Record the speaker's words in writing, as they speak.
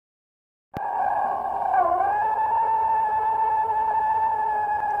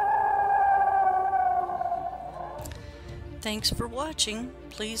Thanks for watching.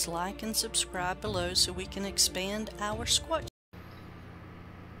 Please like and subscribe below so we can expand our Squatch.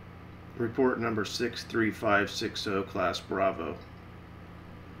 Report number 63560, Class Bravo.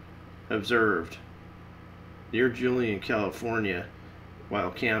 Observed. Near Julian, California,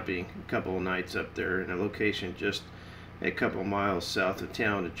 while camping a couple of nights up there in a location just a couple miles south of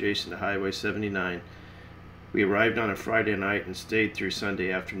town adjacent to Highway 79, we arrived on a Friday night and stayed through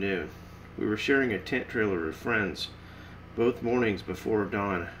Sunday afternoon. We were sharing a tent trailer with friends. Both mornings before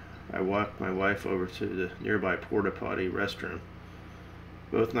dawn, I walked my wife over to the nearby porta potty restroom.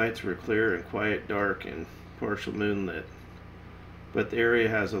 Both nights were clear and quiet, dark and partial moonlit. But the area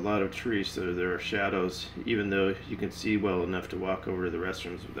has a lot of trees, so there are shadows, even though you can see well enough to walk over to the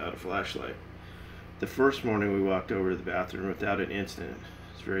restrooms without a flashlight. The first morning we walked over to the bathroom without an incident.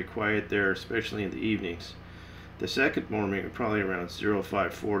 It's very quiet there, especially in the evenings. The second morning, probably around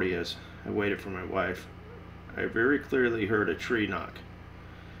 0540, as I waited for my wife, I very clearly heard a tree knock.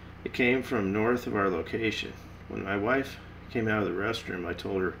 It came from north of our location. When my wife came out of the restroom, I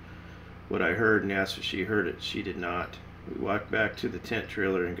told her what I heard and asked if she heard it. She did not. We walked back to the tent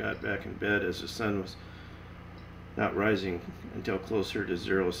trailer and got back in bed as the sun was not rising until closer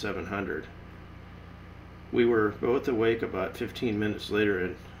to 0700. We were both awake about 15 minutes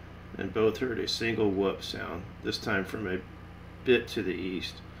later and both heard a single whoop sound, this time from a bit to the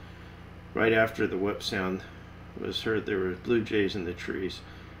east. Right after the whoop sound was heard, there were blue jays in the trees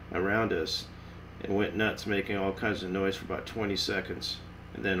around us and went nuts, making all kinds of noise for about 20 seconds,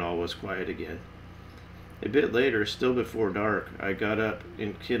 and then all was quiet again. A bit later, still before dark, I got up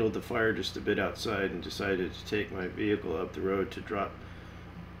and kindled the fire just a bit outside and decided to take my vehicle up the road to drop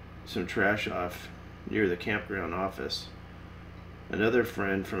some trash off near the campground office. Another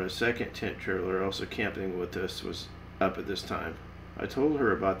friend from a second tent trailer, also camping with us, was up at this time. I told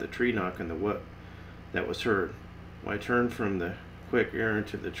her about the tree knock and the whoop that was heard. When I turned from the quick errand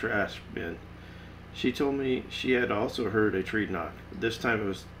to the trash bin, she told me she had also heard a tree knock. This time it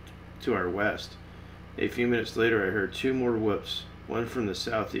was to our west. A few minutes later I heard two more whoops, one from the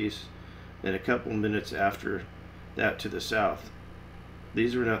southeast, and a couple minutes after that to the south.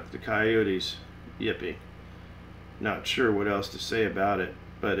 These were not the coyotes yipping. Not sure what else to say about it,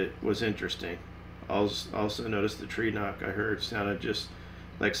 but it was interesting. Also noticed the tree knock I heard sounded just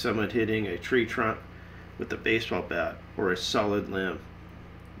like someone hitting a tree trunk with a baseball bat or a solid limb.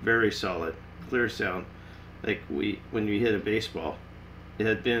 Very solid, clear sound, like when you hit a baseball. It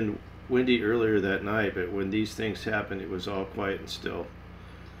had been windy earlier that night, but when these things happened, it was all quiet and still.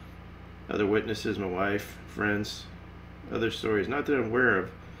 Other witnesses, my wife, friends, other stories, not that I'm aware of.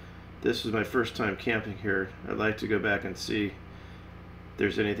 This was my first time camping here. I'd like to go back and see if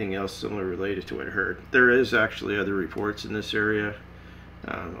there's anything else similar related to what I heard. There is actually other reports in this area.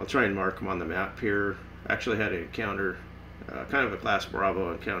 I'll try and mark them on the map here. Actually had an encounter, kind of a Class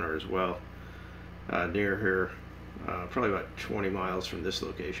Bravo encounter as well, near here, probably about 20 miles from this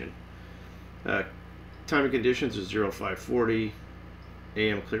location. Time and conditions is 0540,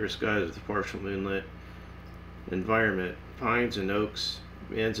 AM clear skies with partial moonlit. Environment, pines and oaks,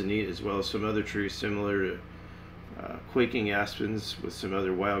 manzanita, as well as some other trees similar to quaking aspens with some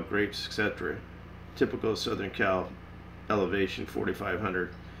other wild grapes, etc. Typical Southern Cal elevation,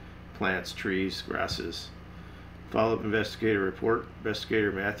 4,500. Plants, trees, grasses. Follow-up investigator report,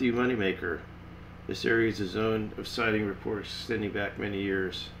 investigator Matthew Moneymaker. This area is a zone of sighting reports extending back many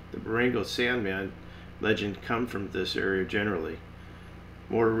years. The Barango Sandman legend come from this area generally.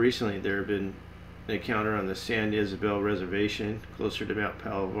 More recently, there have been an encounter on the San Isabel Reservation, closer to Mount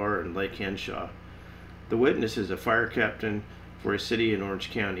Palavar and Lake Henshaw. The witness is a fire captain for a city in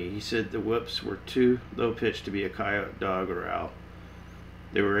Orange County. He said the whoops were too low-pitched to be a coyote, dog, or owl.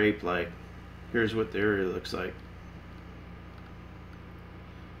 They were ape-like. Here's what the area looks like.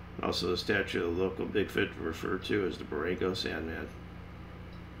 Also, the statue of the local Bigfoot referred to as the Barango Sandman.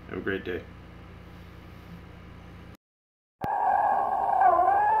 Have a great day.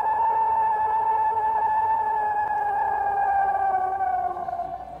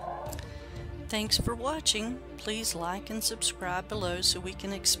 Thanks for watching. Please like and subscribe below so we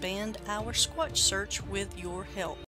can expand our Squatch search with your help.